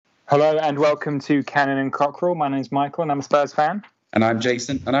Hello and welcome to Cannon and Cockerel. My name's Michael and I'm a Spurs fan. And I'm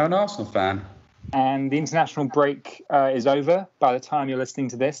Jason and I'm an Arsenal fan. And the international break is over. By the time you're listening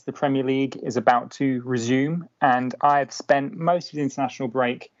to this, the Premier League is about to resume. And I've spent most of the international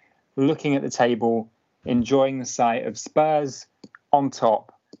break looking at the table, enjoying the sight of Spurs on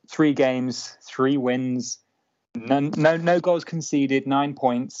top. 3 games, 3 wins, no goals conceded, 9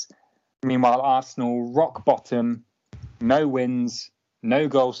 points. Meanwhile, Arsenal rock bottom, no wins, no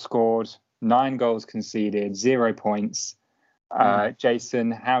goals scored, 9 goals conceded, 0 points. Jason,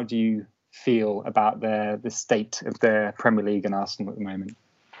 how do you feel about the state of the Premier League and Arsenal at the moment?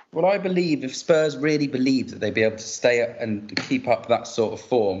 Well, I believe if Spurs really believed that they'd be able to stay up and keep up that sort of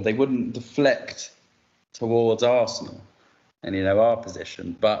form, they wouldn't deflect towards Arsenal and, our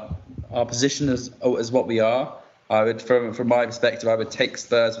position. But our position is what we are. I would, from my perspective, I would take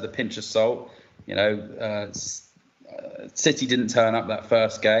Spurs with a pinch of salt. City didn't turn up that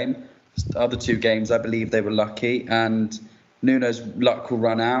first game. The other 2 games, I believe they were lucky. And Nuno's luck will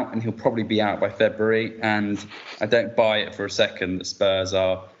run out and he'll probably be out by February. And I don't buy it for a second that Spurs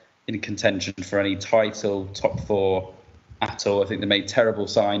are in contention for any title, top 4 at all. I think they made terrible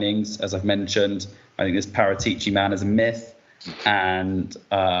signings, as I've mentioned. I think this Paratici man is a myth. And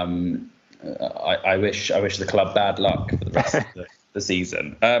I wish the club bad luck for the rest of the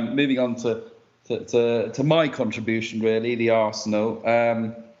season. Moving on to my contribution, really, the Arsenal.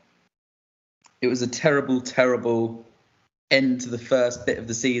 It was a terrible, terrible end to the first bit of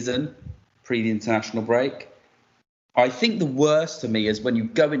the season, pre the international break. I think the worst to me is when you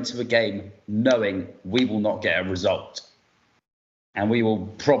go into a game knowing we will not get a result and we will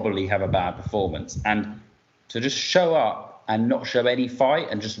probably have a bad performance. And to just show up and not show any fight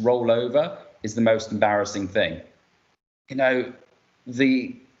and just roll over is the most embarrassing thing.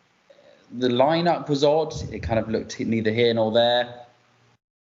 The lineup was odd. It kind of looked neither here nor there.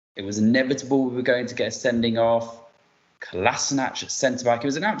 It was inevitable we were going to get a sending off. Kolasinac at centre-back. It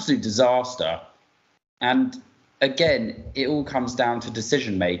was an absolute disaster. And again, it all comes down to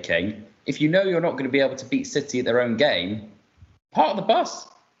decision-making. If you know you're not going to be able to beat City at their own game, part of the bus.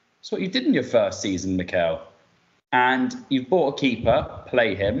 That's what you did in your first season, Mikel. And you've bought a keeper,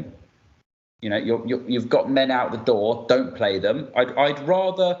 play him. You've got men out the door, don't play them. I'd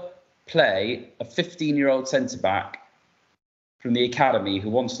rather play a 15-year-old centre-back from the academy who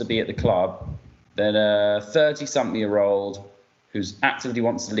wants to be at the club than a 30-something-year-old who's actively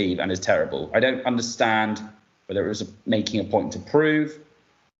wants to leave and is terrible. I don't understand whether it was making a point to prove,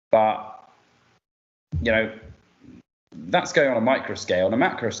 but, that's going on a micro scale. On a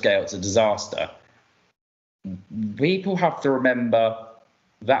macro scale, it's a disaster. People have to remember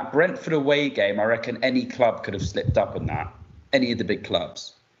that Brentford away game, I reckon any club could have slipped up in that, any of the big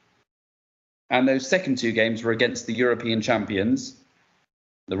clubs. And those second 2 games were against the European champions,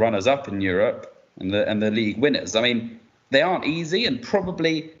 the runners-up in Europe, and the league winners. I mean, they aren't easy, and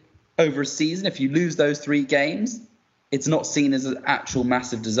probably over a season, if you lose those 3 games, it's not seen as an actual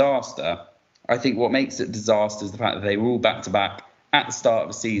massive disaster. I think what makes it a disaster is the fact that they were all back-to-back at the start of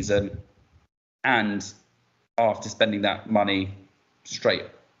the season, and after spending that money straight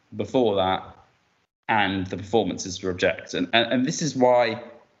before that, and the performances were objective. And this is why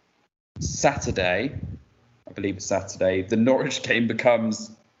Saturday, I believe it's Saturday, the Norwich game becomes,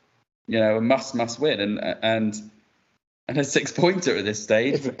 a must win and a 6-pointer at this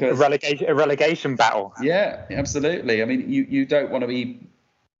stage. It's because a relegation battle. Yeah, absolutely. I mean, you don't want to be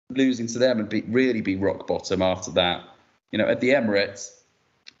losing to them and really be rock bottom after that. At the Emirates,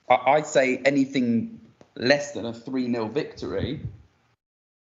 I'd say anything less than a 3-0 victory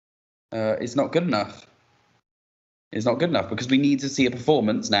is not good enough. It's not good enough because we need to see a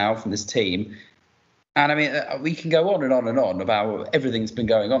performance now from this team. And I mean, we can go on and on and on about everything that's been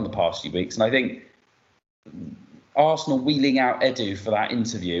going on the past few weeks. And I think Arsenal wheeling out Edu for that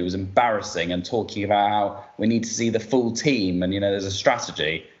interview was embarrassing and talking about how we need to see the full team and, there's a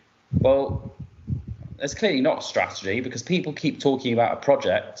strategy. Well, there's clearly not a strategy because people keep talking about a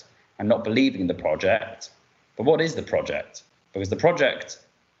project and not believing in the project. But what is the project? Because the project,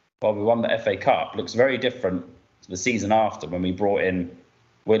 well, we won the FA Cup, looks very different to the season after when we brought in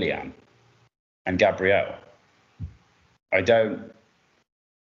Willian and Gabriel. I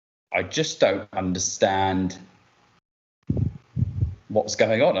just don't understand what's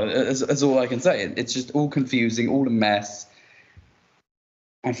going on. That's all I can say. It's just all confusing, all a mess.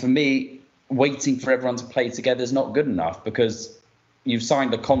 And for me, waiting for everyone to play together is not good enough because you've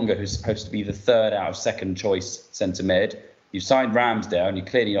signed a Conga who's supposed to be the 3rd out of 2nd choice centre mid. You've signed Ramsdale and you're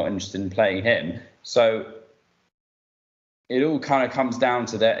clearly not interested in playing him. So it all kind of comes down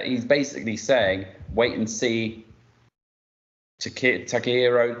to that. He's basically saying, wait and see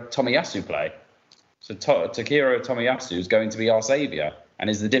Takehiro Tomiyasu play. So Takehiro Tomiyasu is going to be our saviour and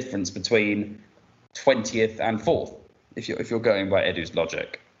is the difference between 20th and 4th, if you're going by Edu's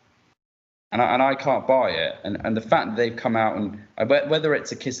logic. And I can't buy it. And the fact that they've come out and whether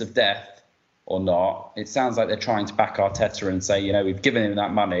it's a kiss of death or not, it sounds like they're trying to back Arteta and say, you know, we've given him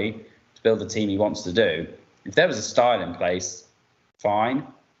that money to build the team he wants to do. If there was a style in place, fine.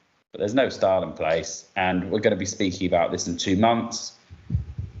 But there's no style in place. And we're going to be speaking about this in 2 months.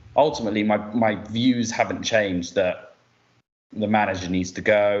 Ultimately, my views haven't changed that the manager needs to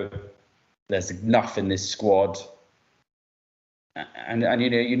go. There's enough in this squad. And you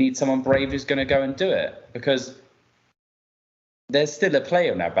know, you need someone brave who's going to go and do it, because there's still a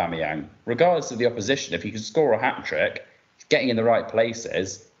player in Aubameyang, regardless of the opposition. If he can score a hat-trick, he's getting in the right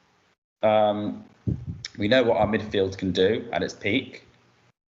places. We know what our midfield can do at its peak.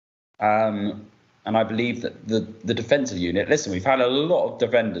 And I believe that the defensive unit, listen, we've had a lot of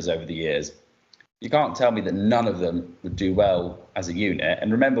defenders over the years. You can't tell me that none of them would do well as a unit.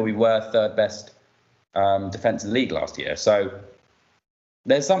 And remember, we were third best defence in the league last year. So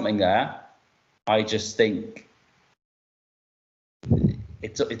there's something there. I just think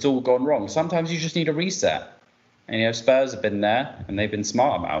it's all gone wrong. Sometimes you just need a reset. And, you know, Spurs have been there and they've been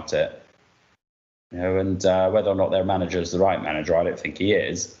smart about it. You know, and whether or not their manager is the right manager, I don't think he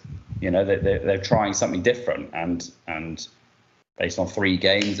is. You know, they're trying something different, and based on 3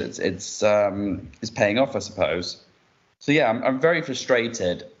 games, it's paying off, I suppose. So yeah, I'm very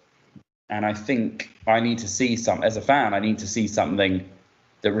frustrated, and I think I need to see as a fan, I need to see something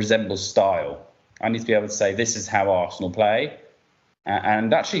that resembles style. I need to be able to say, this is how Arsenal play.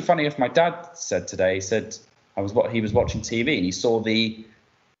 And actually, funny enough, my dad said today, he was watching TV and he saw the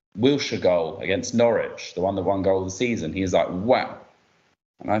Wilshere goal against Norwich, the one that won goal of the season. He was like, wow.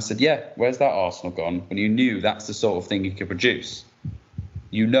 And I said, yeah, where's that Arsenal gone? When you knew that's the sort of thing you could produce.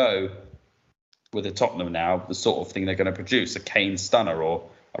 You know, with the Tottenham now, the sort of thing they're going to produce, a Kane stunner or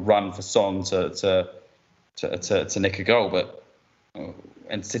a run for Son to nick a goal. But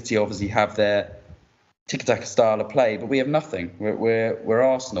and City obviously have their tiki-taka style of play, but we have nothing. We're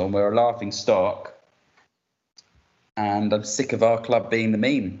Arsenal, and we're a laughing stock. And I'm sick of our club being the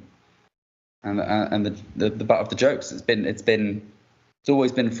meme and the butt of the jokes. It's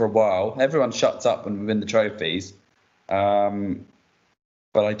always been for a while. Everyone shuts up when we win the trophies.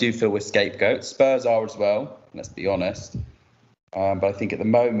 But I do feel we're scapegoats. Spurs are as well, let's be honest. But I think at the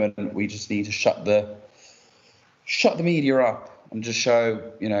moment we just need to shut the media up and just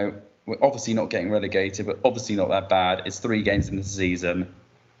show, you know, we're obviously not getting relegated, but obviously not that bad. It's 3 games in the season,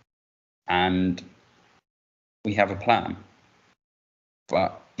 and we have a plan.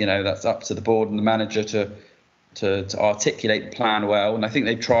 But, you know, that's up to the board and the manager to articulate the plan well. And I think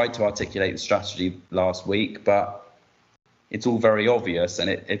they tried to articulate the strategy last week, but it's all very obvious and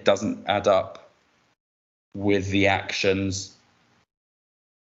it doesn't add up with the actions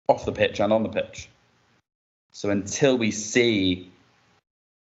off the pitch and on the pitch. So until we see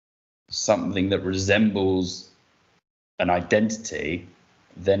something that resembles an identity,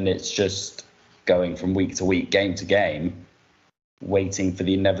 then it's just going from week to week, game to game, waiting for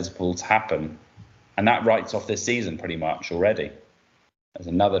the inevitable to happen. And that writes off this season pretty much already. There's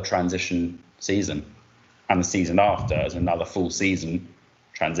another transition season. And the season after as another full season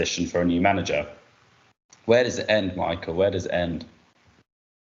transition for a new manager. Where does it end, Michael? Where does it end?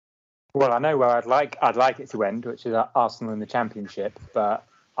 Well, I know where I'd like it to end, which is Arsenal in the Championship. But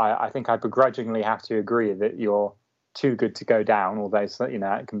I think I begrudgingly have to agree that you're too good to go down, although, you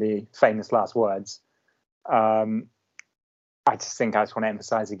know, it can be famous last words. I just want to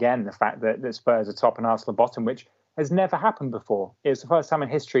emphasise again the fact that Spurs are top and Arsenal bottom, which has never happened before. It's the first time in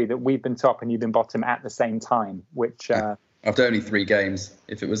history that we've been top and you've been bottom at the same time, which... after only 3 games.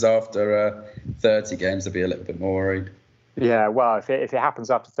 If it was after 30 games, I'd be a little bit more worried. Yeah, well, if it happens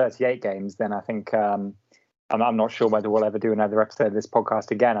after 38 games, then I think... I'm not sure whether we'll ever do another episode of this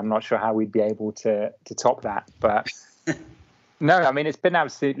podcast again. I'm not sure how we'd be able to top that. But no, I mean, it's been an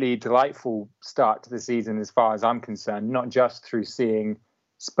absolutely delightful start to the season as far as I'm concerned, not just through seeing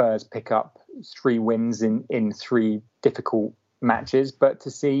Spurs pick up 3 wins in 3 difficult matches, but to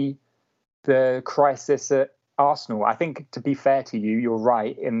see the crisis at Arsenal. I think, to be fair to you, you're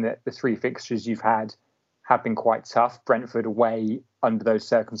right in that the 3 fixtures you've had have been quite tough. Brentford away under those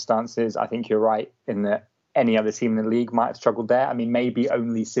circumstances. I think you're right in that any other team in the league might have struggled there. I mean, maybe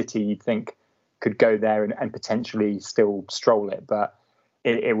only City you'd think could go there and potentially still stroll it. But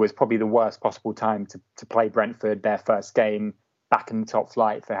it was probably the worst possible time to play Brentford, their first game back in the top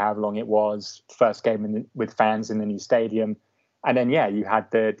flight for however long it was, first game with fans in the new stadium. And then, yeah, you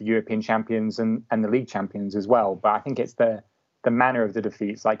had the European champions and the league champions as well. But I think it's the the manner of the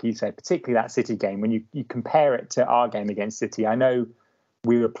defeats, like you said, particularly that City game, when you compare it to our game against City. I know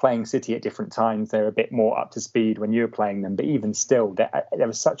we were playing City at different times. They're a bit more up to speed when you were playing them. But even still, there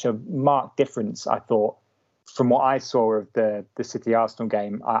was such a marked difference, I thought, from what I saw of the City-Arsenal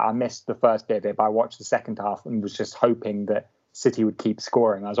game. I missed the first bit of it, but I watched the second half and was just hoping that City would keep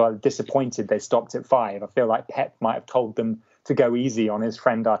scoring. I was rather disappointed they stopped at 5. I feel like Pep might have told them to go easy on his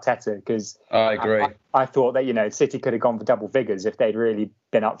friend Arteta, because I agree. I thought that, City could have gone for double figures if they'd really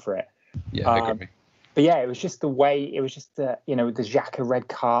been up for it. Yeah, I agree. But yeah, it was just the way, it was just the Xhaka red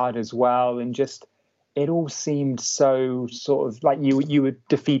card as well. And just, it all seemed so sort of like you were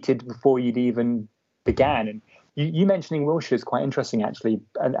defeated before you'd even began. And you mentioning Wilshere is quite interesting, actually,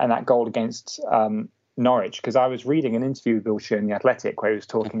 and that goal against Norwich, because I was reading an interview with Wilshere in The Athletic where he was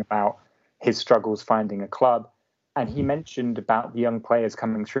talking about his struggles finding a club. And he mentioned about the young players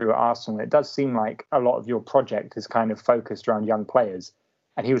coming through at Arsenal. It does seem like a lot of your project is kind of focused around young players.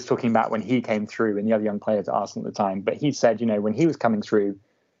 And he was talking about when he came through and the other young players at Arsenal at the time. But he said, when he was coming through,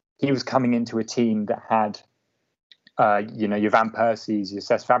 he was coming into a team that had, your Van Persies, your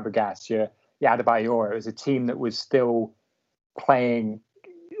Cesc Fabregas, your Adebayor. It was a team that was still playing.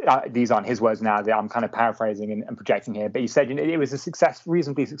 These aren't his words now. I'm kind of paraphrasing and projecting here. But he said it was a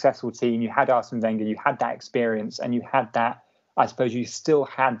reasonably successful team. You had Arsene Wenger, you had that experience, and you had that. I suppose you still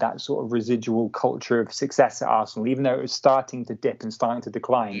had that sort of residual culture of success at Arsenal, even though it was starting to dip and starting to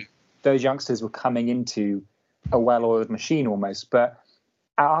decline. Those youngsters were coming into a well-oiled machine almost. But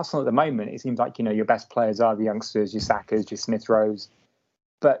at Arsenal at the moment, it seems like, your best players are the youngsters, your Sakas, your Smith Rowes.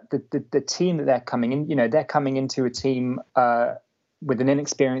 But the team that they're coming in, they're coming into a team with an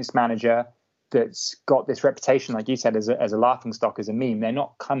inexperienced manager that's got this reputation, like you said, as a laughingstock, as a meme. They're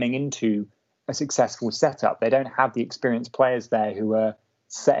not coming into a successful setup. They don't have the experienced players there who are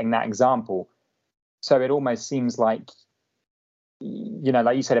setting that example. So it almost seems like,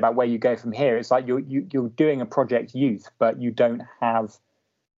 like you said about where you go from here, it's like you're doing a project youth, but you don't have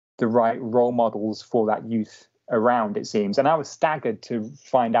the right role models for that youth around, it seems. And I was staggered to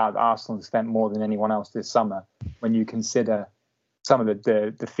find out that Arsenal spent more than anyone else this summer when you consider some of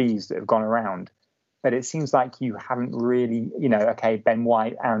the fees that have gone around. But it seems like you haven't really, okay, Ben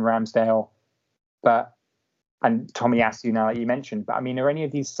White, Aaron Ramsdale, and Tomiyasu now that you mentioned. But I mean, are any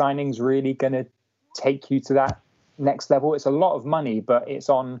of these signings really going to take you to that next level? It's a lot of money, but it's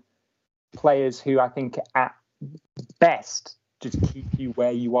on players who I think at best just keep you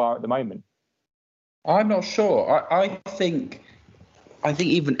where you are at the moment. I'm not sure. I think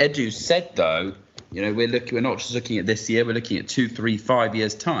even Edu said, though, we're not just looking at this year, we're looking at 2, 3, 5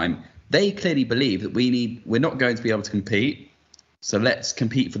 years' time. They clearly believe that we're not going to be able to compete, so let's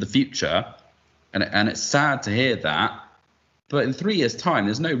compete for the future. And it's sad to hear that. But in 3 years' time,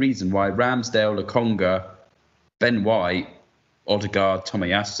 there's no reason why Ramsdale, Lokonga, Ben White, Odegaard,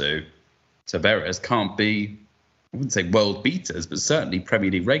 Tomiyasu, Tavares can't be, I wouldn't say world beaters, but certainly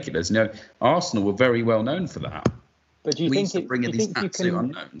Premier League regulars. Arsenal were very well known for that. But do you think these absolute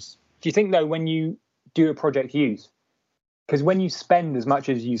unknowns? Do you think, though, when you do a project youth, because when you spend as much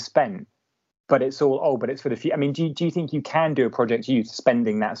as you spent, but it's all, but it's for the future. I mean, do you think you can do a project youth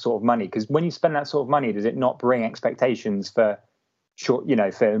spending that sort of money? Because when you spend that sort of money, does it not bring expectations for short,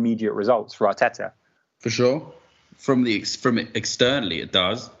 for immediate results for Arteta? For sure. From externally, it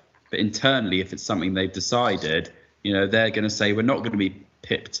does. But internally, if it's something they've decided, they're going to say, we're not going to be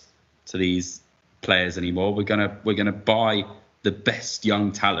pipped to these players anymore. We're going to buy the best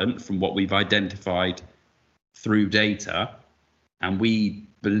young talent from what we've identified through data, and we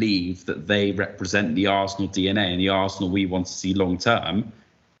believe that they represent the Arsenal DNA and the Arsenal we want to see long term.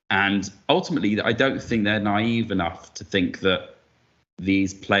 And ultimately, I don't think they're naive enough to think that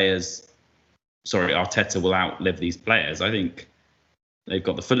Arteta will outlive these players. I think they've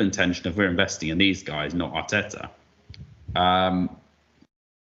got the full intention of we're investing in these guys, not Arteta. I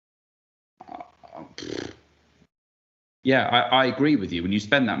agree with you. When you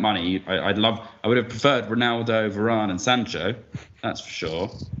spend that money, I would have preferred Ronaldo, Varane, and Sancho. That's for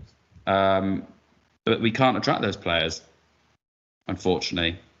sure. But we can't attract those players,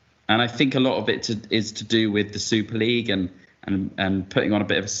 unfortunately. And I think a lot of it is to do with the Super League and putting on a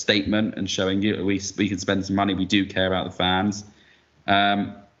bit of a statement and showing we can spend some money. We do care about the fans.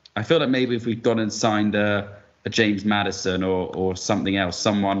 I feel like maybe if we'd gone and signed a James Maddison or something else,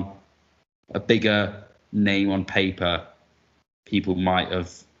 a bigger name on paper, people might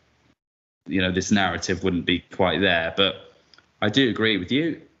have, this narrative wouldn't be quite there. But I do agree with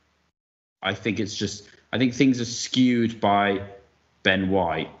you. I think things are skewed by Ben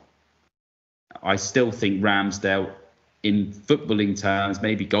White. I still think Ramsdale, in footballing terms,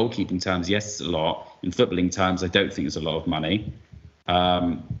 maybe goalkeeping terms, yes, a lot. in footballing terms, I don't think it's a lot of money.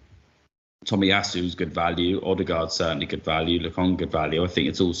 Tomiyasu is good value. Odegaard certainly good value. Lukonga good value. I think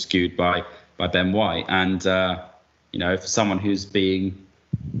it's all skewed by Ben White. And for someone who's being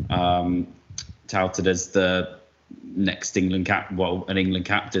touted as the next an England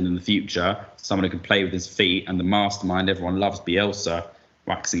captain in the future, someone who can play with his feet and the mastermind, everyone loves Bielsa,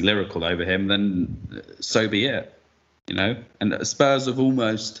 waxing lyrical over him, then so be it. And Spurs have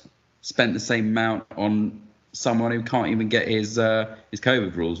almost spent the same amount on someone who can't even get his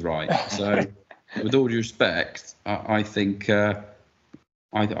COVID rules right. So, with all due respect, I think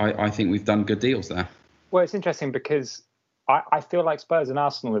we've done good deals there. Well, it's interesting because I feel like Spurs and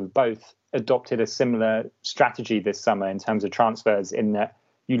Arsenal have both adopted a similar strategy this summer in terms of transfers, in that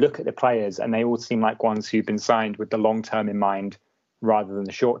you look at the players and they all seem like ones who've been signed with the long term in mind rather than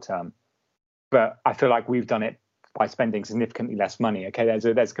the short term. But I feel like we've done it by spending significantly less money. Okay, there's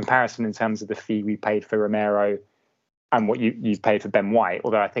a comparison in terms of the fee we paid for Romero and what you've paid for Ben White,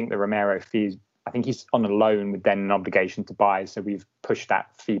 although I think the Romero fee, I think he's on a loan with then an obligation to buy, so we've pushed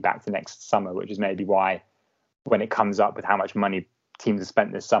that fee back to next summer, which is maybe why when it comes up with how much money teams have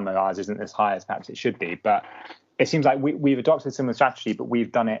spent this summer, ours isn't as high as perhaps it should be. But it seems like we've adopted a similar strategy, but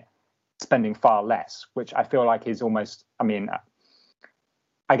we've done it spending far less, which I feel like is almost,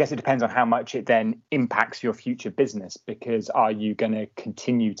 I guess it depends on how much it then impacts your future business, because are you going to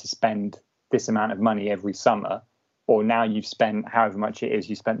continue to spend this amount of money every summer? Or now you've spent however much it is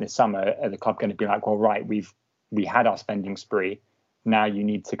you spent this summer, are the club going to be like, well, right, we had our spending spree. Now you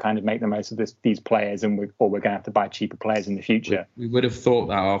need to kind of make the most of these players, and we're going to have to buy cheaper players in the future. We would have thought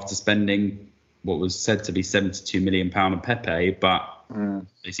that after spending what was said to be £72 million on Pepe, but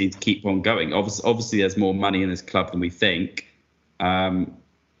they seem to keep on going. Obviously, there's more money in this club than we think.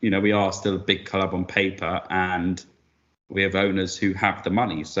 We are still a big club on paper, and we have owners who have the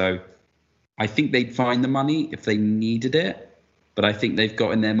money. So I think they'd find the money if they needed it, but I think they've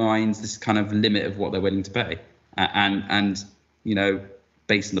got in their minds this kind of limit of what they're willing to pay. And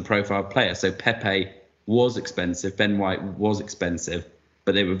based on the profile of player. So Pepe was expensive, Ben White was expensive,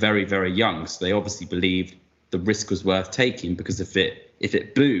 but they were very, very young. So they obviously believed the risk was worth taking, because if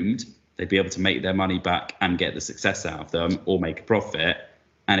it boomed, they'd be able to make their money back and get the success out of them or make a profit.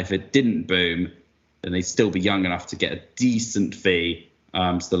 And if it didn't boom, then they'd still be young enough to get a decent fee,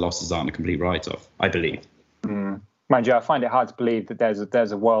 so the losses aren't a complete write-off, I believe. Mind you, I find it hard to believe that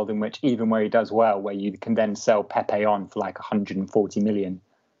there's a world in which, even where he does well, where you can then sell Pepe on for like 140 million.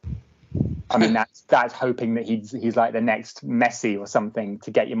 I mean, that's hoping that he's like the next Messi or something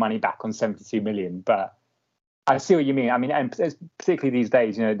to get your money back on 72 million. But I see what you mean. I mean, and particularly these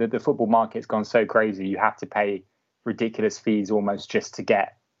days, the football market's gone so crazy. You have to pay ridiculous fees almost just to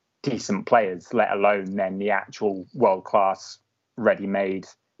get decent players, let alone then the actual world-class, ready-made,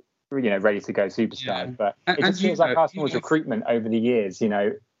 ready to go superstars. Yeah. But it just feels like Arsenal's recruitment over the years,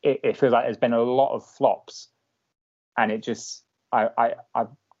 it feels like there's been a lot of flops, and it just I'm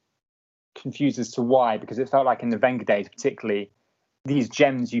confused as to why, because it felt like in the Wenger days, particularly, these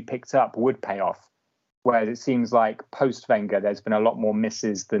gems you picked up would pay off. Whereas it seems like post Wenger, there's been a lot more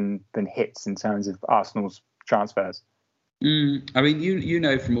misses than hits in terms of Arsenal's transfers. I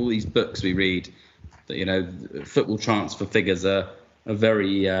mean, from all these books we read that football transfer figures are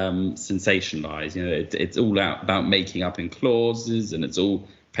very sensationalized. It's all about making up in clauses, and it's all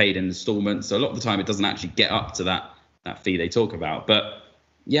paid in installments. So a lot of the time, it doesn't actually get up to that fee they talk about. But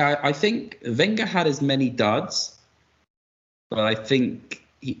yeah, I think Wenger had as many duds, but I think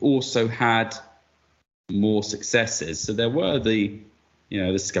he also had more successes. So there were the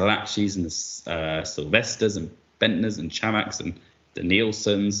Scalaccis and the Sylvesters and Bentners and Chamaks and the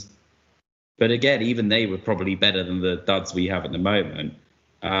Nielsen's. But again, even they were probably better than the duds we have at the moment.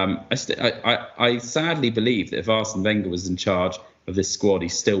 I sadly believe that if Arsene Wenger was in charge of this squad, he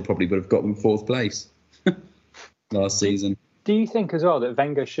still probably would have got them fourth place last season. Do you think as well that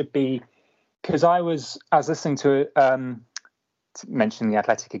Wenger should be? Because I was listening to mention the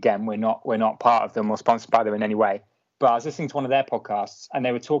Athletic again. We're not part of them or sponsored by them in any way. But I was listening to one of their podcasts, and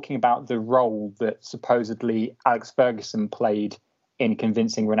they were talking about the role that supposedly Alex Ferguson played in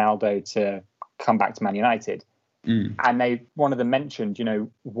convincing Ronaldo to come back to Man United. And one of them mentioned,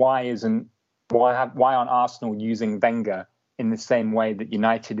 why aren't Arsenal using Wenger in the same way that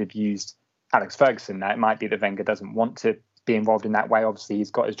United have used Alex Ferguson? Now, it might be that Wenger doesn't want to be involved in that way. Obviously, he's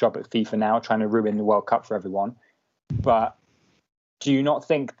got his job at FIFA now, trying to ruin the World Cup for everyone. But do you not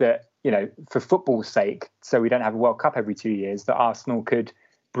think that, for football's sake, so we don't have a World Cup every 2 years, that Arsenal could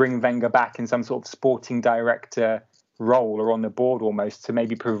bring Wenger back in some sort of sporting director role or on the board almost, to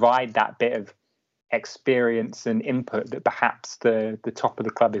maybe provide that bit of experience and input that perhaps the top of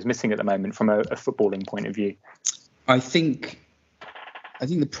the club is missing at the moment from a footballing point of view? I think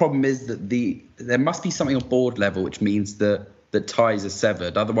the problem is that there must be something on board level which means that ties are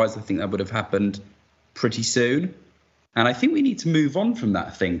severed. Otherwise, I think that would have happened pretty soon. And I think we need to move on from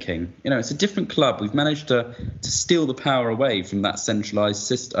that thinking. It's a different club. We've managed to steal the power away from that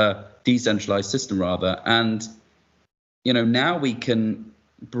decentralized system rather. And now we can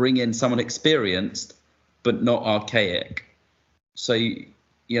bring in someone experienced but not archaic. So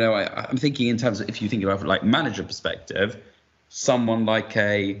I'm thinking in terms of, if you think about it like manager perspective, someone like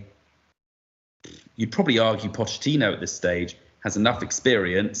you'd probably argue Pochettino at this stage has enough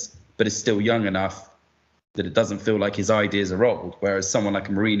experience but is still young enough that it doesn't feel like his ideas are old, whereas someone like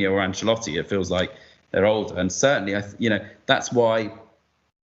a Mourinho or Ancelotti, it feels like they're older. And certainly, that's why.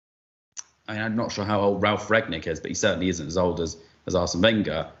 I'm not sure how old Ralph Rangnick is, but he certainly isn't as old as Arsene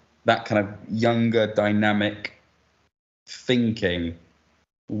Wenger. That kind of younger, dynamic thinking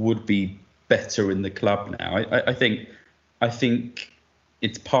would be better in the club now. I think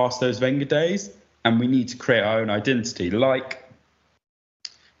it's past those Wenger days, and we need to create our own identity.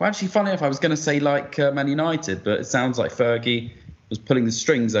 Actually, funny enough, I was going to say Man United, but it sounds like Fergie was pulling the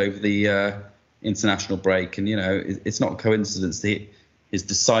strings over the international break, and it's not a coincidence that his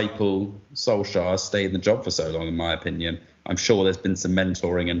disciple Solskjaer stayed in the job for so long. In my opinion, I'm sure there's been some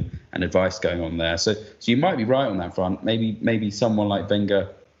mentoring and advice going on there. So you might be right on that front. Maybe someone like Wenger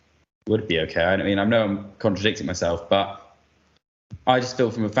would be okay. I know I'm contradicting myself, but I just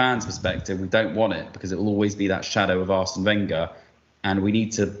feel from a fan's perspective, we don't want it because it will always be that shadow of Arsene Wenger. And we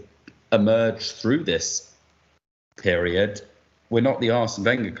need to emerge through this period. We're not the Arsene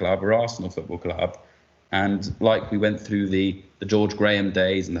Wenger club, we're Arsenal Football Club. And like we went through the George Graham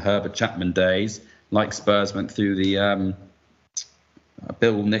days and the Herbert Chapman days, like Spurs went through the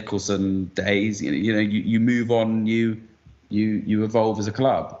Bill Nicholson days, you move on, you evolve as a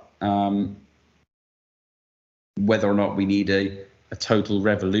club. Whether or not we need a total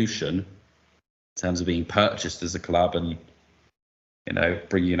revolution in terms of being purchased as a club and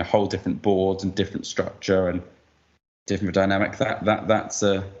bringing in a whole different board and different structure and different dynamic. That's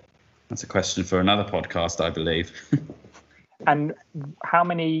a question for another podcast, I believe. And how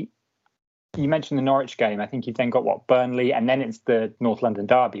many? You mentioned the Norwich game. I think you've then got Burnley, and then it's the North London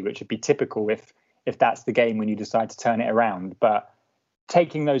derby, which would be typical if that's the game when you decide to turn it around. But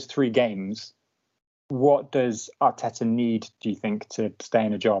taking those 3 games, what does Arteta need, do you think, to stay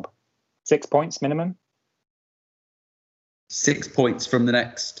in a job? 6 points minimum? 6 points from the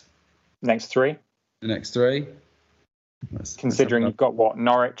next 3. The next 3. Considering you've got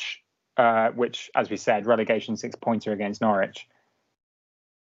Norwich, which, as we said, relegation 6-pointer against Norwich,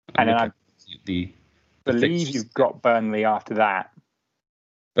 and then I believe you've got Burnley after that.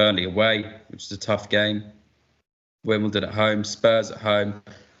 Burnley away, which is a tough game. Wimbledon at home, Spurs at home.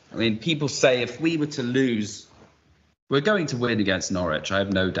 People say if we were to lose, we're going to win against Norwich. I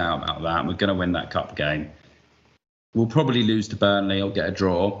have no doubt about that. We're going to win that cup game. We'll probably lose to Burnley or get a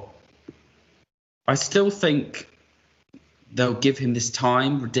draw. I still think they'll give him this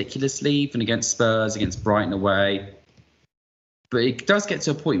time ridiculously, even against Spurs, against Brighton away. But it does get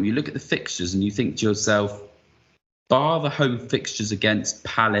to a point where you look at the fixtures and you think to yourself, bar the home fixtures against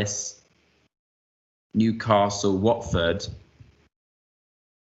Palace, Newcastle, Watford,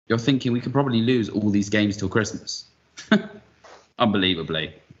 you're thinking we could probably lose all these games till Christmas.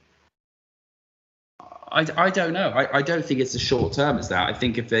 Unbelievably. I don't know. I don't think it's as short term as that. I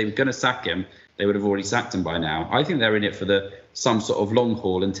think if they were going to sack him, they would have already sacked him by now. I think they're in it for some sort of long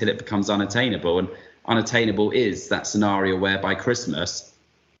haul until it becomes unattainable. And unattainable is that scenario where by Christmas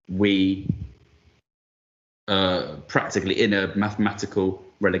we practically in a mathematical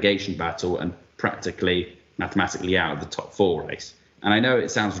relegation battle and practically mathematically out of the top 4 race. And I know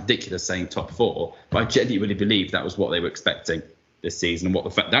it sounds ridiculous saying top 4, but I genuinely believe that was what they were expecting this season,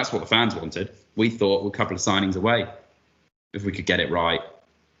 and that's what the fans wanted. We thought we're a couple of signings away if we could get it right.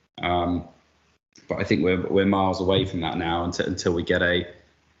 But I think we're miles away from that now until we get a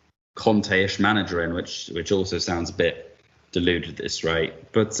Conte-ish manager in, which also sounds a bit deluded at this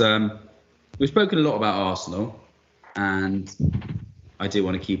rate. But we've spoken a lot about Arsenal, and I do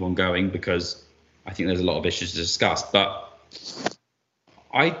want to keep on going because I think there's a lot of issues to discuss. But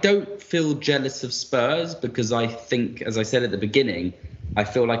I don't feel jealous of Spurs because I think, as I said at the beginning, I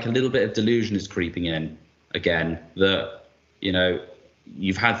feel like a little bit of delusion is creeping in again. That,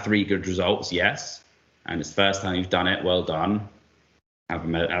 you've had 3 good results, yes, and it's the first time you've done it. Well done. Have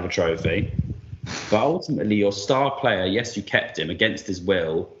a trophy. But ultimately, your star player, yes, you kept him against his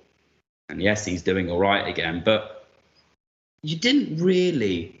will, and yes, he's doing all right again. But you didn't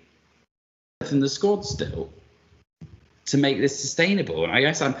really in the squad still to make this sustainable. And I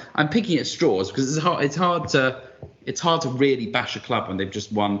guess I'm picking at straws because it's hard to really bash a club when they've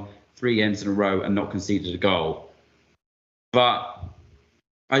just won 3 games in a row and not conceded a goal. But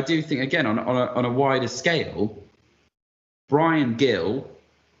I do think, again, on a wider scale, Bryan Gil,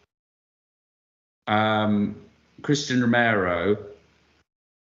 Christian Romero,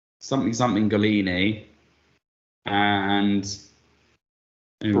 something Golini, and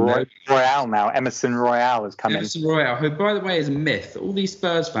Royale now. Emerson Royale has come in. Emerson Royale, who, by the way, is a myth. All these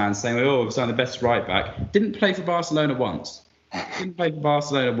Spurs fans saying, "Oh, we've signed the best right back," didn't play for Barcelona once.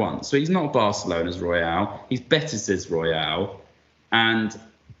 So he's not Barcelona's Royale. He's Betis's Royale. And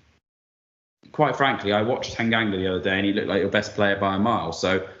quite frankly, I watched Tanganga the other day, and he looked like your best player by a mile.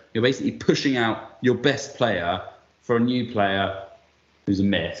 So you're basically pushing out your best player for a new player who's a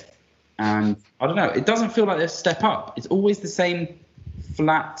myth. And I don't know, it doesn't feel like they step up. It's always the same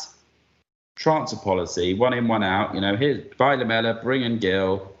flat transfer policy, one in, one out. Here's buy Lamela, bring in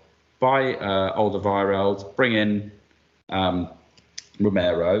Gil, buy Alderweireld, bring in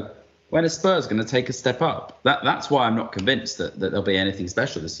Romero. When are Spurs going to take a step up? That's why I'm not convinced that there'll be anything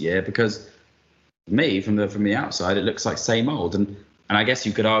special this year, because for me, from the outside, it looks like same old. And I guess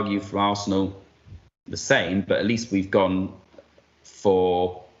you could argue for Arsenal the same, but at least we've gone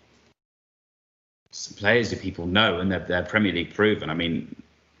for some players who people know and they're Premier League proven. I mean,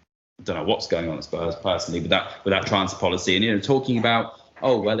 I don't know what's going on at Spurs personally with that transfer policy. And talking about,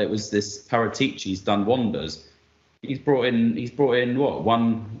 oh well, it was this Paratici's done wonders. He's brought in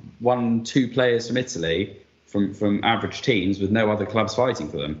what, 2 players from Italy from average teams with no other clubs fighting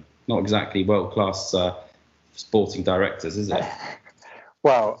for them. Not exactly world-class sporting directors, is it?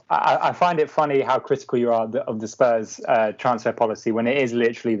 Well, I find it funny how critical you are of the Spurs transfer policy when it is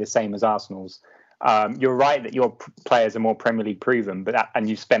literally the same as Arsenal's. You're right that your players are more Premier League proven, and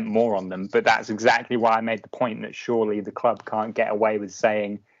you've spent more on them. But that's exactly why I made the point that surely the club can't get away with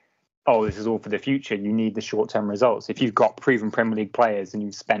saying, oh, this is all for the future. You need the short-term results. If you've got proven Premier League players and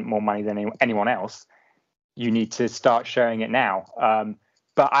you've spent more money than anyone else, you need to start showing it now.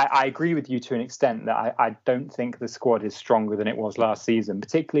 But I agree with you to an extent that I don't think the squad is stronger than it was last season,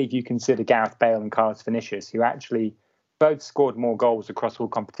 particularly if you consider Gareth Bale and Carlos Vinicius, who actually both scored more goals across all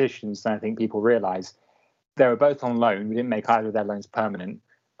competitions than I think people realise. They were both on loan. We didn't make either of their loans permanent.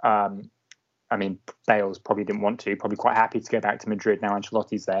 I mean, Bale's probably didn't want to, probably quite happy to go back to Madrid now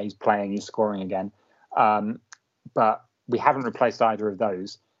Ancelotti's there. He's playing, he's scoring again. But we haven't replaced either of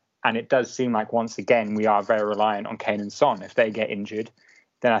those. And it does seem like, once again, we are very reliant on Kane and Son. If they get injured,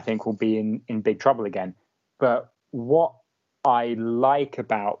 then I think we'll be in big trouble again. But what I like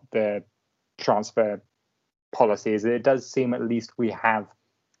about the transfer policy is that it does seem at least we have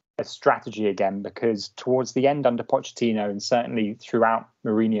a strategy again, because towards the end under Pochettino, and certainly throughout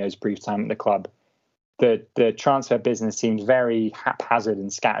Mourinho's brief time at the club, the transfer business seemed very haphazard and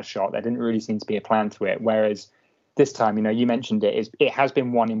scattershot. There didn't really seem to be a plan to it. Whereas this time, you mentioned it has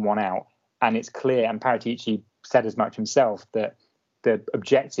been one in, one out, and it's clear, and Paratici said as much himself, that the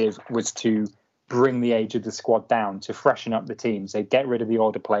objective was to bring the age of the squad down, to freshen up the team, so get rid of the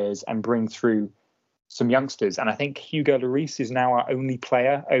older players and bring through some youngsters. And I think Hugo Lloris is now our only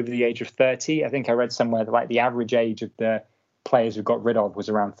player over the age of 30. I think I read somewhere that the average age of the players we got rid of was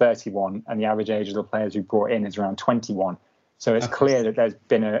around 31, and the average age of the players we brought in is around 21. So it's clear that there's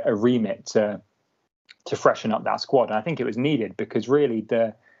been a remit to freshen up that squad. And I think it was needed, because really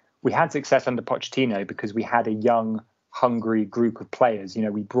we had success under Pochettino because we had a young, hungry group of players.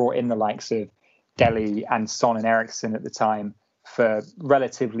 We brought in the likes of Dele and Son and Eriksen at the time for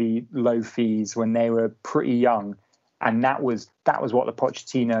relatively low fees when they were pretty young, and that was what the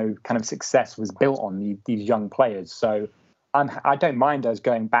Pochettino kind of success was built on, these young players. So I don't mind us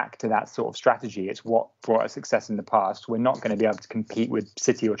going back to that sort of strategy. It's what brought us success in the past. We're not going to be able to compete with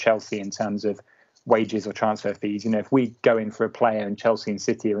City or Chelsea in terms of wages or transfer fees. If we go in for a player and Chelsea and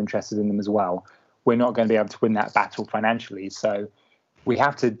City are interested in them as well, we're not going to be able to win that battle financially. So we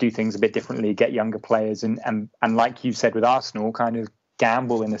have to do things a bit differently, get younger players, and like you said with Arsenal, kind of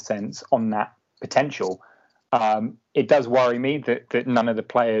gamble in a sense on that potential. It does worry me that none of the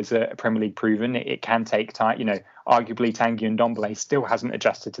players are Premier League proven. It can take time. Arguably Tanguy Ndombele still hasn't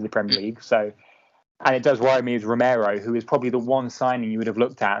adjusted to the Premier League. So, and it does worry me with Romero, who is probably the one signing you would have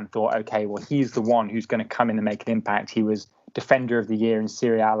looked at and thought, okay, well, he's the one who's going to come in and make an impact. He was Defender of the Year in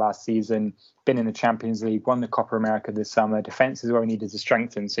Serie A last season, been in the Champions League, won the Copa America this summer. Defence is where we needed to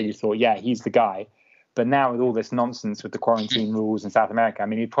strengthen. So you thought, yeah, he's the guy. But now with all this nonsense with the quarantine rules in South America, I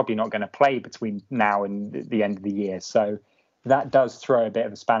mean, he's probably not going to play between now and the end of the year. So that does throw a bit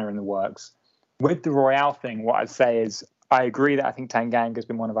of a spanner in the works. With the Royale thing, what I'd say is I agree that I think Tanganga's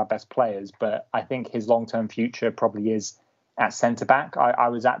been one of our best players, but I think his long-term future probably is at centre-back. I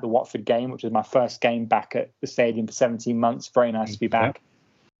was at the Watford game, which was my first game back at the stadium for 17 months. Very nice to be back. Yeah.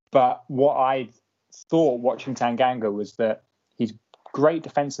 But what I thought watching Tanganga was that he's great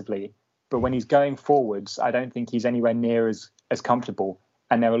defensively, but when he's going forwards, I don't think he's anywhere near as comfortable.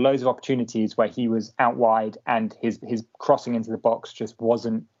 And there were loads of opportunities where he was out wide and his crossing into the box just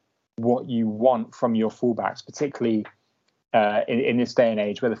wasn't what you want from your fullbacks, particularly in this day and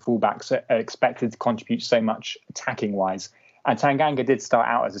age where the fullbacks are expected to contribute so much attacking wise. And Tanganga did start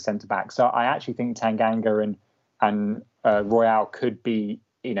out as a centre back, so I actually think Tanganga and Royal could be,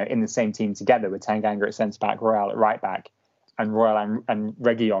 in the same team together, with Tanganga at centre back, Royal at right back, and Royal and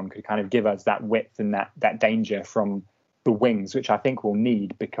Reguilon could kind of give us that width and that danger from the wings, which I think we'll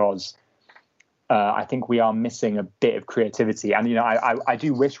need, because I think we are missing a bit of creativity. And I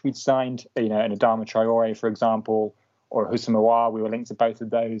do wish we'd signed an Adama Traore, for example, or Houssem Aouar. We were linked to both of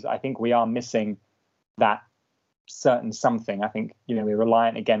those. I think we are missing that certain something. I think we're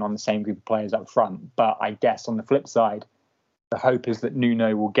reliant again on the same group of players up front. But I guess on the flip side, the hope is that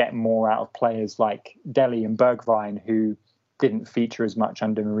Nuno will get more out of players like Dele and Bergwijn, who didn't feature as much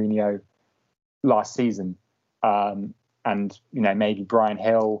under Mourinho last season. And maybe Bryan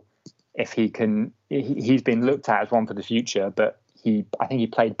Hill, if he can, he's been looked at as one for the future, but I think he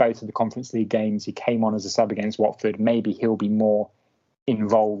played both of the Conference League games. He came on as a sub against Watford. Maybe he'll be more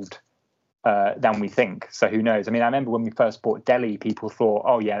involved than we think. So who knows? I mean, I remember when we first bought Dele, people thought,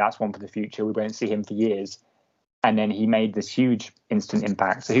 oh yeah, that's one for the future. We won't see him for years. And then he made this huge instant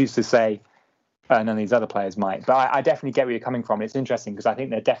impact. So who's to say none of these other players might? But I definitely get where you're coming from. It's interesting because I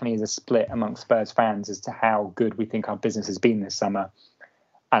think there definitely is a split amongst Spurs fans as to how good we think our business has been this summer.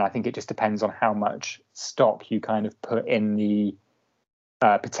 And I think it just depends on how much stock you kind of put in the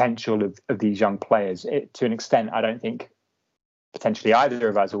potential of these young players. To an extent, I don't think potentially either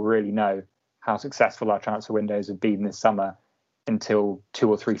of us will really know how successful our transfer windows have been this summer until 2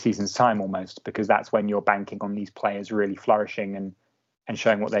 or 3 seasons time almost, because that's when you're banking on these players really flourishing and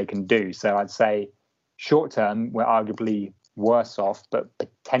showing what they can do. So I'd say short term, we're arguably worse off, but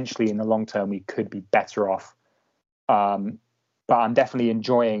potentially in the long term, we could be better off. But I'm definitely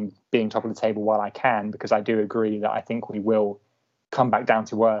enjoying being top of the table while I can, because I do agree that I think we will come back down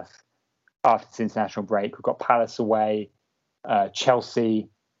to earth after this international break. We've got Palace away, Chelsea,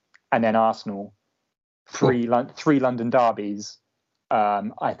 and then Arsenal. Three London derbies.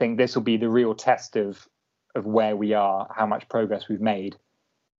 I think this will be the real test of where we are, how much progress we've made.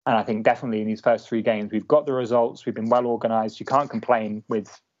 And I think definitely in these first 3 games, we've got the results. We've been well organised. You can't complain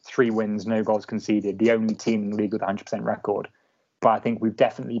with 3 wins, no goals conceded, the only team in the league with a 100% record. But I think we've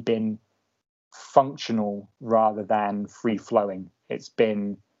definitely been functional rather than free-flowing. It's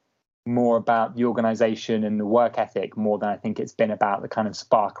been more about the organisation and the work ethic more than I think it's been about the kind of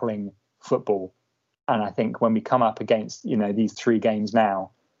sparkling football. And I think when we come up against, these 3 games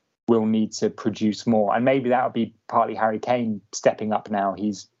now, we'll need to produce more. And maybe that'll be partly Harry Kane stepping up now.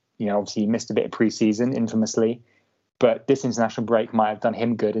 He's, obviously missed a bit of pre-season infamously, but this international break might have done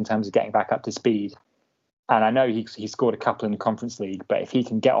him good in terms of getting back up to speed. And I know he scored a couple in the Conference League, but if he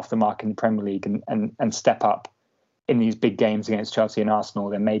can get off the mark in the Premier League and step up in these big games against Chelsea and Arsenal,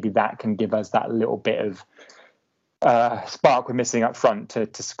 then maybe that can give us that little bit of spark we're missing up front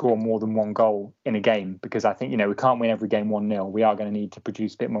to score more than 1 goal in a game. Because I think, we can't win every game 1-0. We are going to need to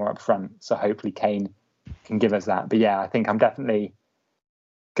produce a bit more up front. So hopefully Kane can give us that. But yeah, I think I'm definitely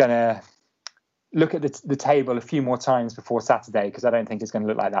going to look at the table a few more times before Saturday, because I don't think it's going to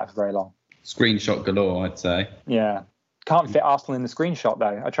look like that for very long. Screenshot galore, I'd say. Yeah. Can't fit Arsenal in the screenshot,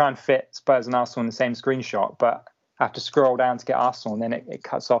 though. I try and fit Spurs and Arsenal in the same screenshot, but I have to scroll down to get Arsenal, and then it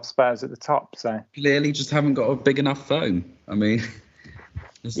cuts off Spurs at the top. So clearly just haven't got a big enough phone. I mean,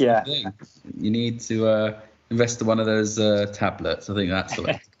 that's the thing. You need to invest in one of those tablets. I think that's the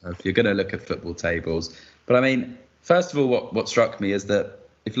way to go if you're going to look at football tables. But I mean, first of all, what struck me is that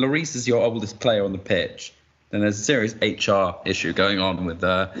if Lloris is your oldest player on the pitch, then there's a serious HR issue going on with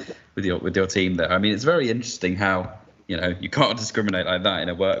your team there. I mean, it's very interesting how you can't discriminate like that in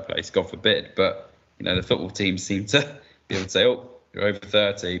a workplace, God forbid. But the football teams seem to be able to say, "Oh, you're over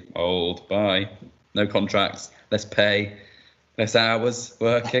 30, old, bye, no contracts, less pay, less hours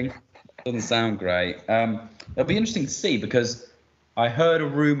working." Doesn't sound great. It'll be interesting to see, because I heard a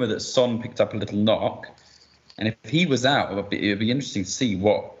rumour that Son picked up a little knock, and if he was out, it'd be interesting to see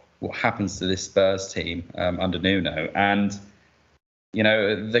what happens to this Spurs team under Nuno. And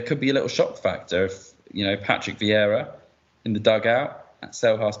there could be a little shock factor if Patrick Vieira in the dugout at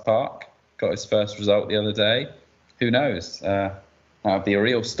Selhurst Park got his first result the other day. Who knows? That would be a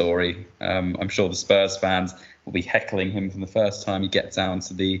real story. I'm sure the Spurs fans will be heckling him from the first time he gets down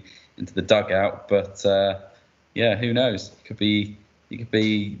into the dugout. But yeah, who knows? He could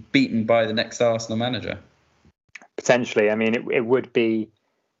be beaten by the next Arsenal manager. Potentially. I mean, it would be,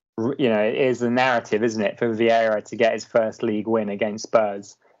 it is the narrative, isn't it, for Vieira to get his first league win against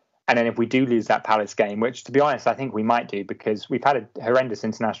Spurs. And then if we do lose that Palace game, which, to be honest, I think we might do, because we've had a horrendous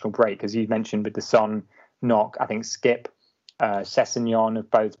international break, as you mentioned, with the Son knock. I think Skip, Sessegnon have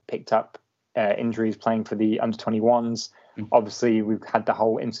both picked up injuries playing for the under-21s. Obviously, we've had the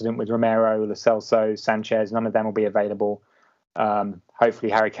whole incident with Romero, Lo Celso, Sanchez. None of them will be available.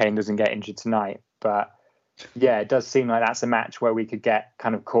 Hopefully, Harry Kane doesn't get injured tonight. But yeah, it does seem like that's a match where we could get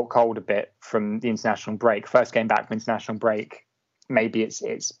kind of caught cold a bit from the international break. First game back from international break, maybe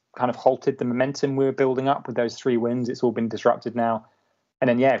it's kind of halted the momentum we were building up with those 3 wins. It's all been disrupted now. And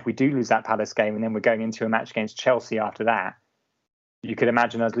then, yeah, if we do lose that Palace game and then we're going into a match against Chelsea after that, you could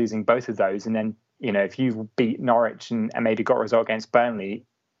imagine us losing both of those. And then, if you beat Norwich and maybe got a result against Burnley,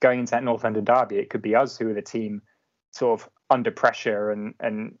 going into that North London derby, it could be us who are the team sort of under pressure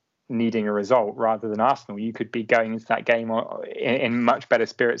and needing a result rather than Arsenal. You could be going into that game in much better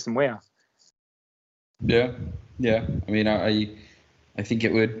spirits than we are. Yeah. I mean, I think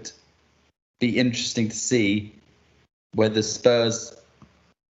it would be interesting to see whether Spurs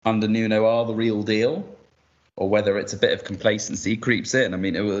under Nuno are the real deal, or whether it's a bit of complacency creeps in. I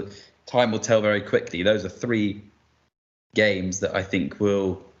mean, time will tell very quickly. Those are 3 games that I think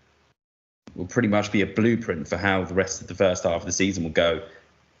will pretty much be a blueprint for how the rest of the first half of the season will go,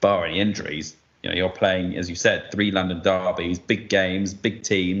 bar any injuries. You're playing, as you said, 3 London derbies, big games, big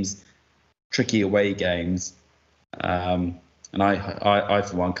teams, tricky away games. And I,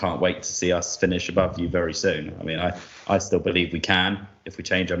 for one, can't wait to see us finish above you very soon. I mean, I still believe we can if we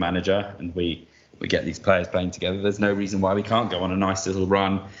change our manager and we get these players playing together. There's no reason why we can't go on a nice little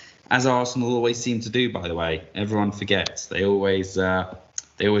run, as Arsenal always seem to do, by the way. Everyone forgets. They always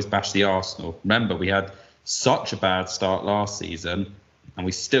bash the Arsenal. Remember, we had such a bad start last season, and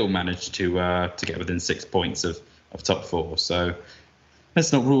we still managed to get within 6 points of top 4. So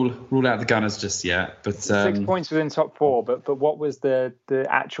let's not rule out the Gunners just yet. But 6 points within top 4. But what was the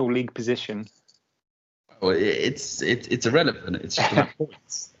actual league position? Well, it's irrelevant. It's just about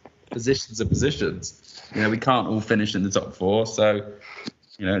points. Positions are positions. We can't all finish in the top 4. So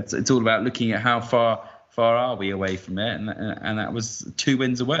it's all about looking at how far are we away from it, and that was 2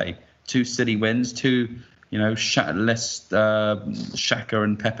 wins away, 2 City wins, 2 less Xhaka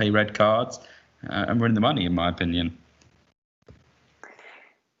and Pepe red cards, and we're in the money, in my opinion.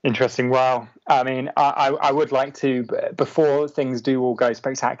 Interesting. Well, I mean, I would like to, before things do all go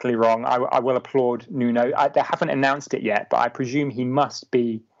spectacularly wrong, I will applaud Nuno. They haven't announced it yet, but I presume he must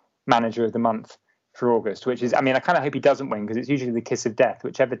be manager of the month for August, which is, I mean, I kind of hope he doesn't win, because it's usually the kiss of death.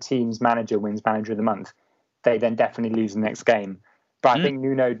 Whichever team's manager wins manager of the month, they then definitely lose the next game. But I think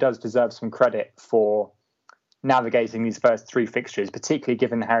Nuno does deserve some credit for navigating these first 3 fixtures, particularly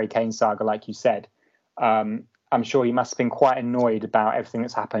given the Harry Kane saga, like you said. I'm sure he must have been quite annoyed about everything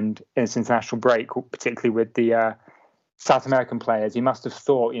that's happened in this international break, particularly with the South American players. He must have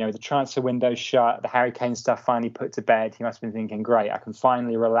thought, the transfer window shut, the Harry Kane stuff finally put to bed. He must have been thinking, great, I can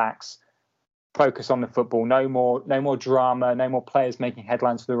finally relax, focus on the football. No more drama, no more players making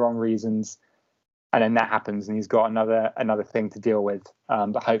headlines for the wrong reasons. And then that happens, and he's got another thing to deal with.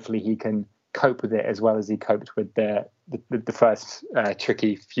 But hopefully he can cope with it as well as he coped with the first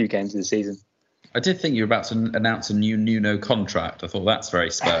tricky few games of the season. I did think you were about to announce a new Nuno contract. I thought that's very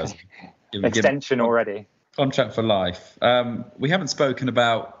Spurs. Extension already. Contract for life. We haven't spoken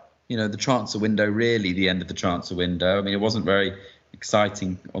about, the transfer window, really, the end of the transfer window. I mean, it wasn't very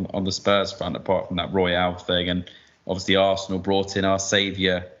exciting on the Spurs front, apart from that Royale thing. And obviously Arsenal brought in our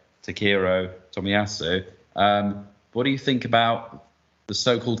saviour, Takehiro Tomiyasu. What do you think about the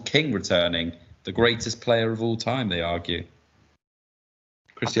so-called king returning, the greatest player of all time, they argue?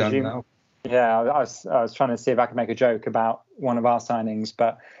 Cristiano Ronaldo. Yeah, I was trying to see if I could make a joke about one of our signings,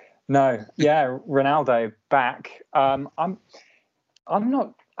 but no. Yeah, Ronaldo back. I'm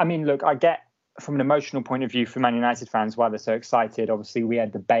not. I mean, look, I get from an emotional point of view for Man United fans why they're so excited. Obviously, we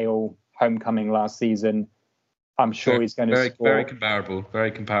had the Bale homecoming last season. I'm sure he's going to score. Very comparable.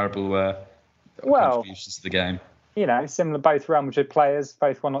 Contributions to the game. Similar, both Real Madrid players,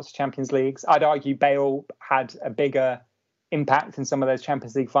 both won lots of Champions Leagues. I'd argue Bale had a bigger impact in some of those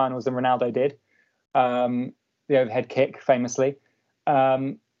Champions League finals than Ronaldo did. The overhead kick, famously.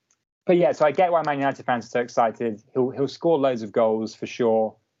 But yeah, so I get why Man United fans are so excited. He'll score loads of goals for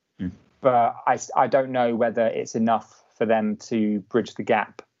sure. But I don't know whether it's enough for them to bridge the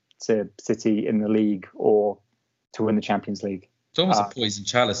gap to City in the league or to win the Champions League. It's almost a poison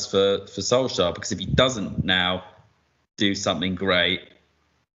chalice for Solskjaer, because if he doesn't now do something great,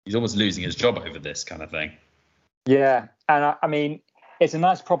 he's almost losing his job over this kind of thing. Yeah, and I mean, it's a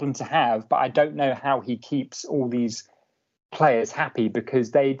nice problem to have, but I don't know how he keeps all these players happy,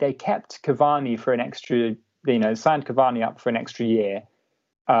 because they kept Cavani for an extra, signed Cavani up for an extra year,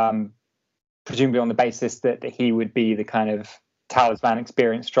 presumably on the basis that he would be the kind of talisman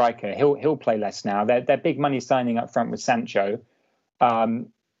experienced striker. He'll play less now. Their big money signing up front with Sancho. Bruno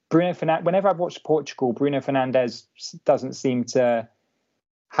Fernandes. Whenever I've watched Portugal, Bruno Fernandes doesn't seem to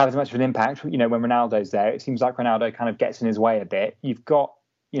have as much of an impact. When Ronaldo's there, it seems like Ronaldo kind of gets in his way a bit. You've got,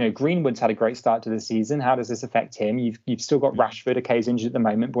 Greenwood's had a great start to the season. How does this affect him? You've still got Rashford. Okay, he's injured at the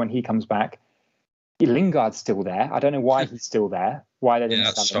moment, but when he comes back, Lingard's still there. I don't know why he's still there. Why they didn't?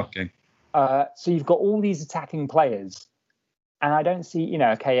 Yeah, that's shocking. So you've got all these attacking players, and I don't see,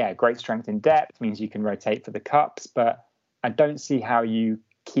 great strength in depth means you can rotate for the cups, but I don't see how you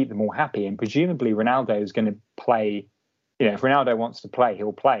keep them all happy. And presumably Ronaldo is going to play. If Ronaldo wants to play,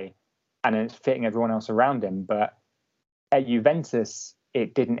 he'll play, and it's fitting everyone else around him. But at Juventus,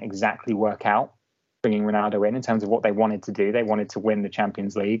 it didn't exactly work out bringing Ronaldo in terms of what they wanted to do. They wanted to win the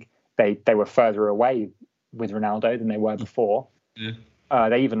Champions League. They were further away with Ronaldo than they were before. Yeah.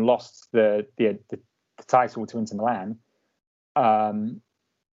 They even lost the title to Inter Milan.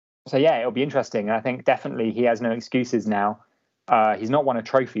 So yeah, it'll be interesting. And I think definitely he has no excuses now. He's not won a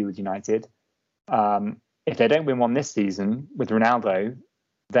trophy with United. If they don't win one this season with Ronaldo,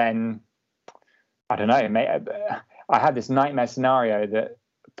 then I don't know. I had this nightmare scenario that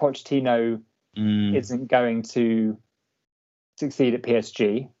Pochettino isn't going to succeed at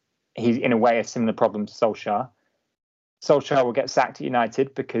PSG. He's in a way a similar problem to Solskjaer. Solskjaer will get sacked at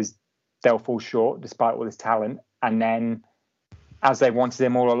United because they'll fall short despite all his talent. And then, as they wanted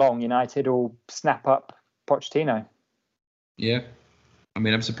him all along, United will snap up Pochettino. Yeah. I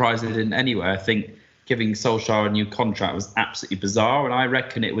mean, I'm surprised they didn't anyway. I think giving Solskjaer a new contract was absolutely bizarre, and I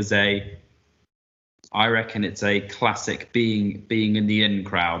reckon it's a classic being in the in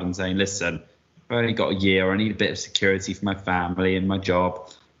crowd and saying, listen, I've only got a year, I need a bit of security for my family and my job,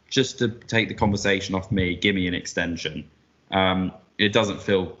 just to take the conversation off me, give me an extension. It doesn't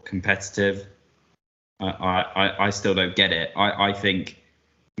feel competitive. I still don't get it. I think,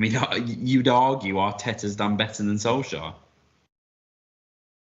 you'd argue Arteta's done better than Solskjaer.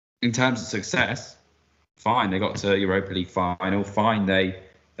 In terms of success, fine, they got to Europa League final. Fine, they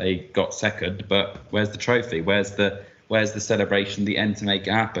got second. But where's the trophy? Where's the celebration, the end to make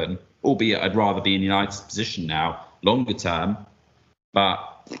it happen? Albeit, I'd rather be in United's position now, longer term. But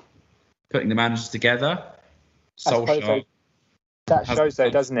putting the managers together, Solskjaer. That shows,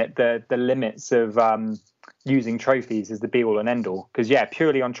 though, doesn't it, the limits of using trophies as the be all and end all? Because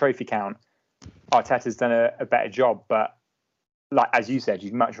purely on trophy count, Arteta's done a better job, but. Like, as you said,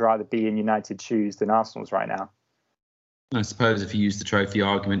 you'd much rather be in United's shoes than Arsenal's right now. I suppose if you use the trophy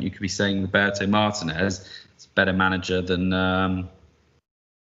argument, you could be saying Roberto Martinez is a better manager than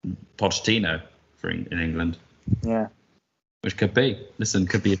Pochettino in England. Yeah. Which could be. Listen,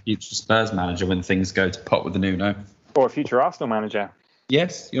 could be a future Spurs manager when things go to pot with the Nuno. Or a future Arsenal manager.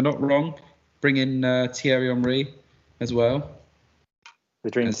 Yes, you're not wrong. Bring in Thierry Henry as well. The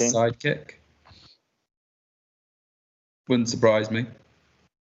dream team. Sidekick. Wouldn't surprise me.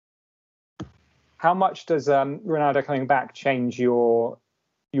 How much does Ronaldo coming back change your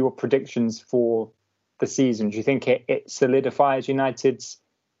predictions for the season? Do you think it solidifies United's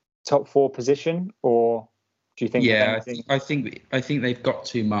top four position, or do you think? Yeah, I think they've got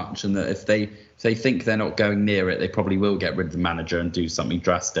too much, and that if they think they're not going near it, they probably will get rid of the manager and do something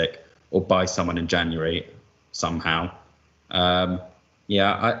drastic, or buy someone in January somehow. For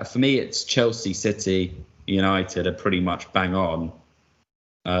me, it's Chelsea, City, United are pretty much bang on.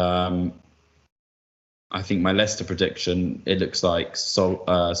 I think my Leicester prediction, it looks like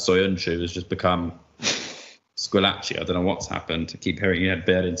Soyuncu has just become Squillaci. I don't know what's happened. I keep hearing he had a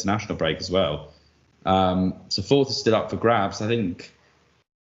bad international break as well. So fourth is still up for grabs. I think,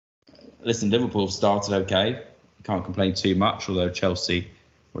 Liverpool started okay. Can't complain too much, although Chelsea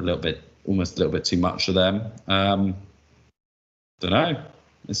were almost a little bit too much for them. Don't know.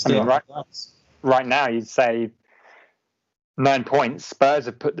 It's still right now, you'd say 9 points. Spurs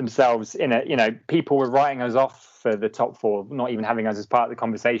have put themselves in people were writing us off for the top four, not even having us as part of the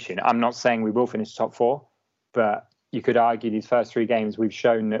conversation. I'm not saying we will finish top four, but you could argue these first three games we've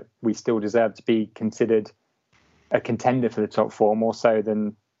shown that we still deserve to be considered a contender for the top four, more so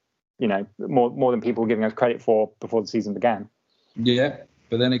than, more than people were giving us credit for before the season began. Yeah,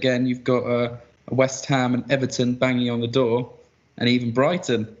 but then again, you've got West Ham and Everton banging on the door, and even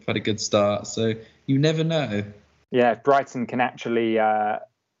Brighton had a good start. So you never know. Yeah, if Brighton can actually,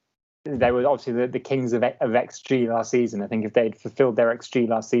 they were obviously the kings of XG last season. I think if they'd fulfilled their XG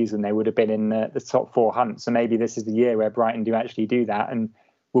last season, they would have been in the top 4 hunt. So maybe this is the year where Brighton do actually do that, and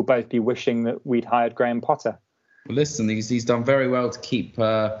we'll both be wishing that we'd hired Graham Potter. Well, listen, he's done very well to keep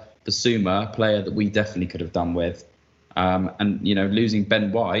Basuma, a player that we definitely could have done with. And, losing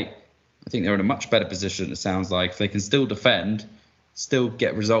Ben White, I think they're in a much better position, it sounds like. If they can still defend, still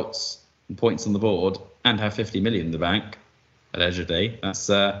get results and points on the board, and have 50 million in the bank, allegedly, that's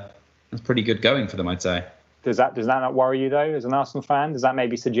pretty good going for them, I'd say. Does that not worry you, though, as an Arsenal fan? Does that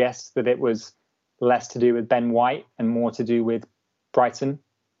maybe suggest that it was less to do with Ben White and more to do with Brighton,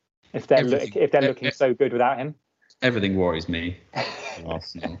 if they're looking so good without him? Everything worries me,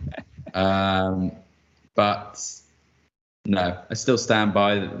 Arsenal. But no, I still stand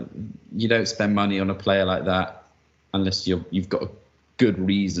by. You don't spend money on a player like that unless you've got a good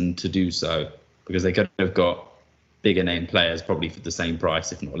reason to do so, because they could have got bigger name players probably for the same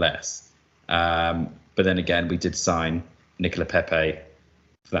price, if not less. But then again, we did sign Nicola Pepe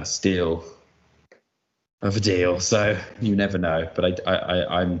for that steal of a deal, so you never know. But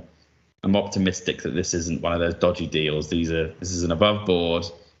I'm optimistic that this isn't one of those dodgy deals. This is an above board.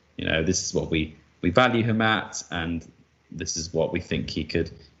 This is what we value him at, and this is what we think he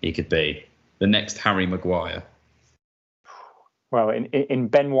could be. The next Harry Maguire. Well, in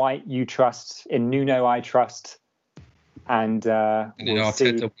Ben White you trust, in Nuno I trust, and in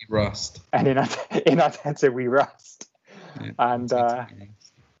Arteta we rust. And in Arteta we rust. Yeah, and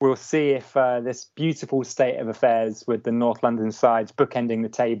we'll see if this beautiful state of affairs with the North London sides bookending the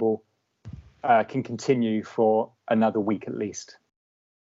table can continue for another week at least.